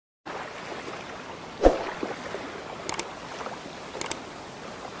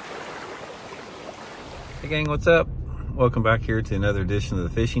gang, what's up? Welcome back here to another edition of the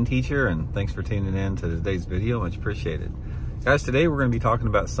Fishing Teacher, and thanks for tuning in to today's video. Much appreciated. Guys, today we're going to be talking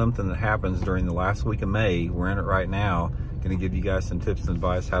about something that happens during the last week of May. We're in it right now. Going to give you guys some tips and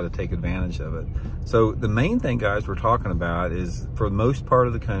advice how to take advantage of it. So the main thing, guys, we're talking about is, for the most part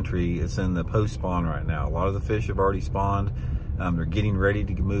of the country, it's in the post spawn right now. A lot of the fish have already spawned. They're getting ready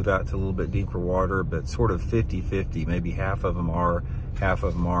to move out to a little bit deeper water, but sort of 50-50. Maybe half of them are, half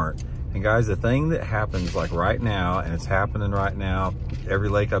of them aren't. And guys, the thing that happens like right now, and it's happening right now, every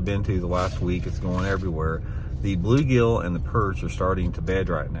lake I've been to the last week, it's going everywhere. The bluegill and the perch are starting to bed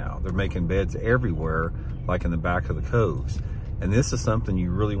right now. They're making beds everywhere, like in the back of the coves. And this is something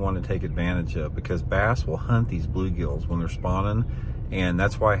you really want to take advantage of, because bass will hunt these bluegills when they're spawning. And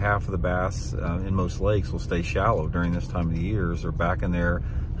that's why half of the bass in most lakes will stay shallow during this time of the year, as they're back in there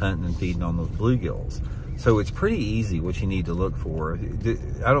hunting and feeding on those bluegills. So it's pretty easy what you need to look for.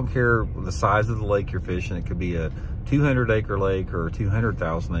 I don't care the size of the lake you're fishing. It could be a 200-acre lake or a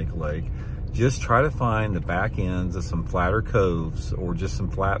 200,000-acre lake. Just try to find the back ends of some flatter coves or just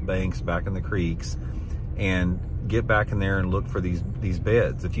some flat banks back in the creeks, and get back in there and look for these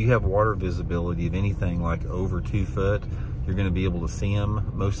beds. If you have water visibility of anything like over 2 foot, you're going to be able to see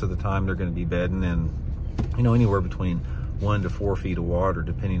them. Most of the time they're going to be bedding in, you know, anywhere between 1 to 4 feet of water,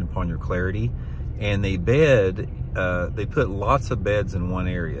 depending upon your clarity. And they bed, they put lots of beds in one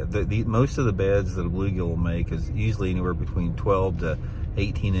area. Most of the beds that a bluegill will make is usually anywhere between 12 to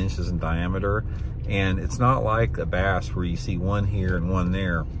 18 inches in diameter. And it's not like a bass where you see one here and one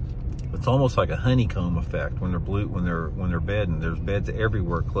there. It's almost like a honeycomb effect when they're bedding. There's beds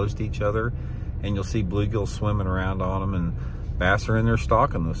everywhere close to each other, and you'll see bluegills swimming around on them, and bass are in there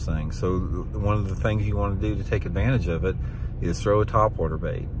stalking those things. So one of the things you want to do to take advantage of it is throw a topwater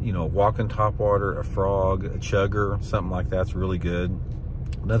bait. You know, walking topwater, a frog, a chugger, something like that's really good.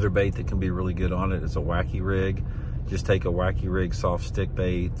 Another bait that can be really good on it is a wacky rig. Just take a wacky rig soft stick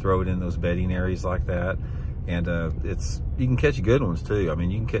bait, throw it in those bedding areas like that, and you can catch good ones too. I mean,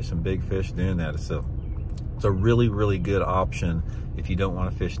 you can catch some big fish doing that. It's a really, really good option if you don't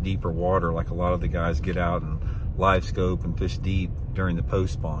want to fish deeper water, like a lot of the guys get out and live scope and fish deep during the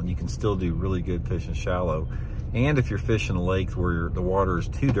post spawn. You can still do really good fishing shallow. And if you're fishing a lake where the water is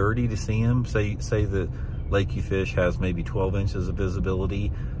too dirty to see them, say the lake you fish has maybe 12 inches of visibility,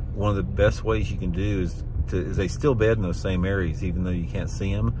 one of the best ways you can do is they still bed in those same areas even though you can't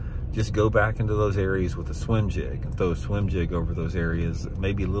see them. Just go back into those areas with a swim jig and throw a swim jig over those areas,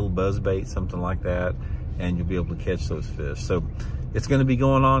 maybe a little buzz bait, something like that, and you'll be able to catch those fish. So it's going to be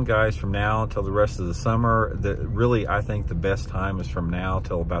going on, guys, from now until the rest of the summer. Really, I think the best time is from now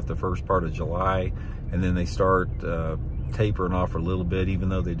till about the first part of July, and then they start tapering off a little bit, even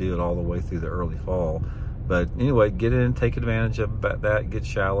though they do it all the way through the early fall. But anyway, get in, take advantage of that, get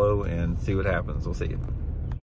shallow, and see what happens. We'll see you.